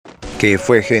¿Qué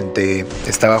fue, gente?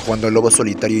 Estaba jugando Lobo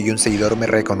Solitario y un seguidor me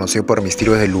reconoció por mis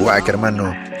tiros de lugac,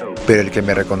 hermano. Pero el que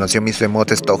me reconoció me hizo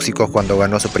emotes tóxicos cuando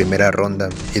ganó su primera ronda.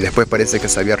 Y después parece que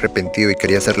se había arrepentido y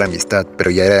quería hacer la amistad,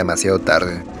 pero ya era demasiado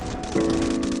tarde.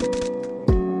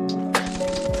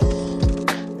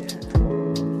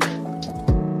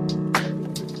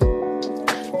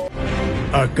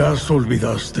 ¿Acaso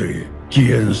olvidaste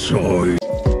quién soy?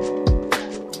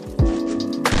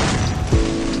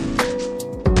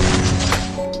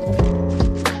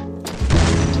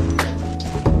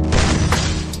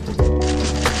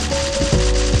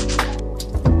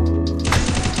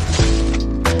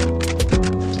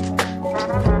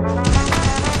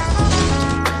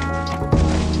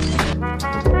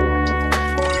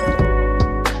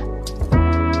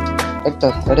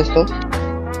 Héctor, ¿eres tú?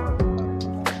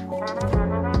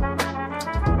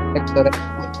 Héctor,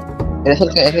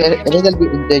 ¿eres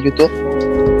de YouTube?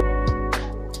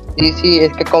 Sí,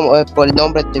 es que como por el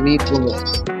nombre te vi,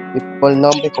 por el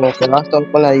nombre, como que vas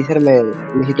todo con la Deezer,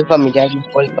 me hiciste familiar,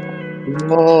 disculpa.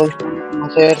 No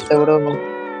sé, bro.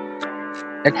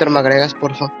 Héctor, ¿me agregas,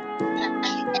 por favor?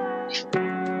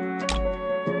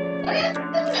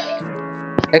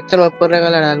 Héctor, ¿me puedes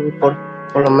regalar algo,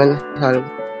 por lo menos algo?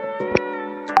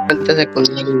 Antes de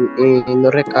poner y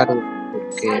no recargo,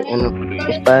 porque bueno,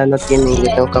 mis padres no tienen y yo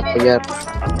tengo que apoyar.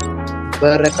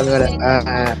 ¿Puedo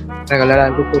regalar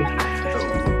algo por?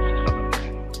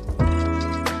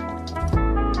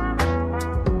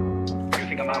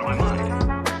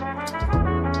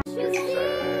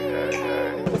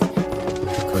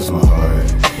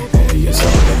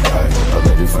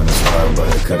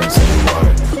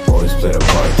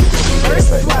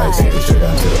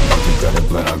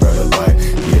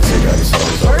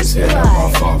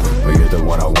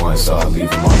 So I leave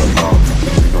them all alone.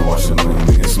 We can watch the moon,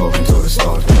 we can smoke until the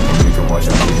stars. We can watch a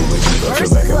movie, we can go to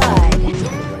back at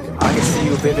home. I can see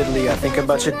you vividly, I think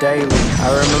about you daily.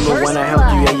 I remember when I held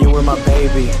you, yeah, you were my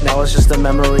baby. Now it's just a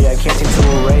memory I can't seem to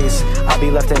erase. I'll be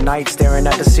left at night staring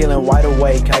at the ceiling wide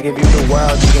awake. I give you the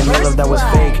world, you gave me love that was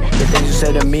fake. The things you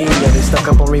said to me, yeah, they stuck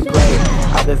up on replay.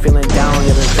 I've been feeling down,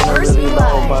 yeah, been feeling really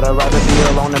low. But I'd rather be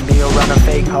alone than be around a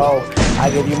fake hoe. I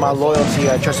gave you my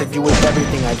loyalty, I trusted you with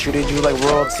everything. I treated you like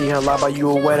royalty, I lied about you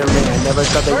a wedding ring. I never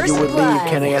thought that you would leave.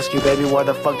 Can I ask you, baby, why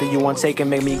the fuck did you want take and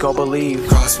make me go believe?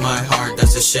 Cross my heart,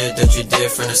 that's the shit that you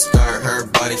did from the start. Her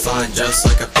body fine just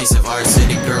like a piece of art.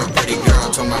 City girl, pretty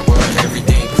girl, told my world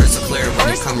everything crystal clear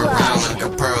when you come around like a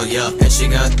pearl, yeah. And she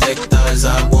got thick thighs,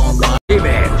 I won't lie.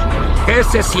 Dime, ¿qué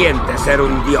se siente ser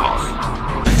un dios?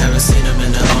 I haven't seen him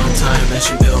in a long time, and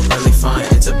she feel really fine.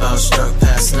 It's about struck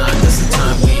past 9, that's the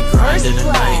time we grind in the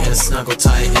night and snuggle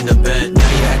tight in the bed. Now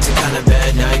you acting kinda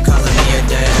bad, now you calling me a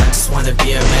dad. I just wanna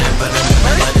be a man, but I'm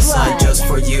gonna let it slide just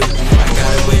for you. I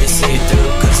gotta wait to see it through,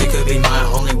 cause you could be my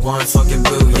only one fucking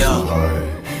boo, yo.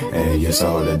 And yes,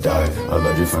 I would've died. I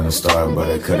loved you from the start, but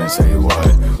I couldn't tell you why.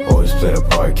 Always split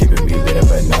apart, keeping me lit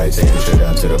up at night. Take it straight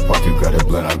down to the park, you grab the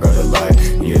blunt, I grab the light.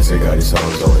 Yes, I got these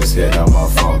hoes always hitting on my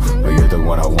phone, but you're the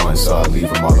one I want, so I leave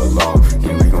them all alone.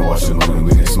 And we can watch the movie,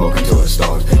 we can smoke until it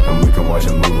starts. And we can watch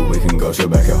a movie, we can go straight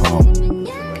back at home.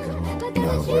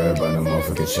 Not worried about no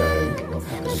motherfucking shade.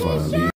 I just wanna leave.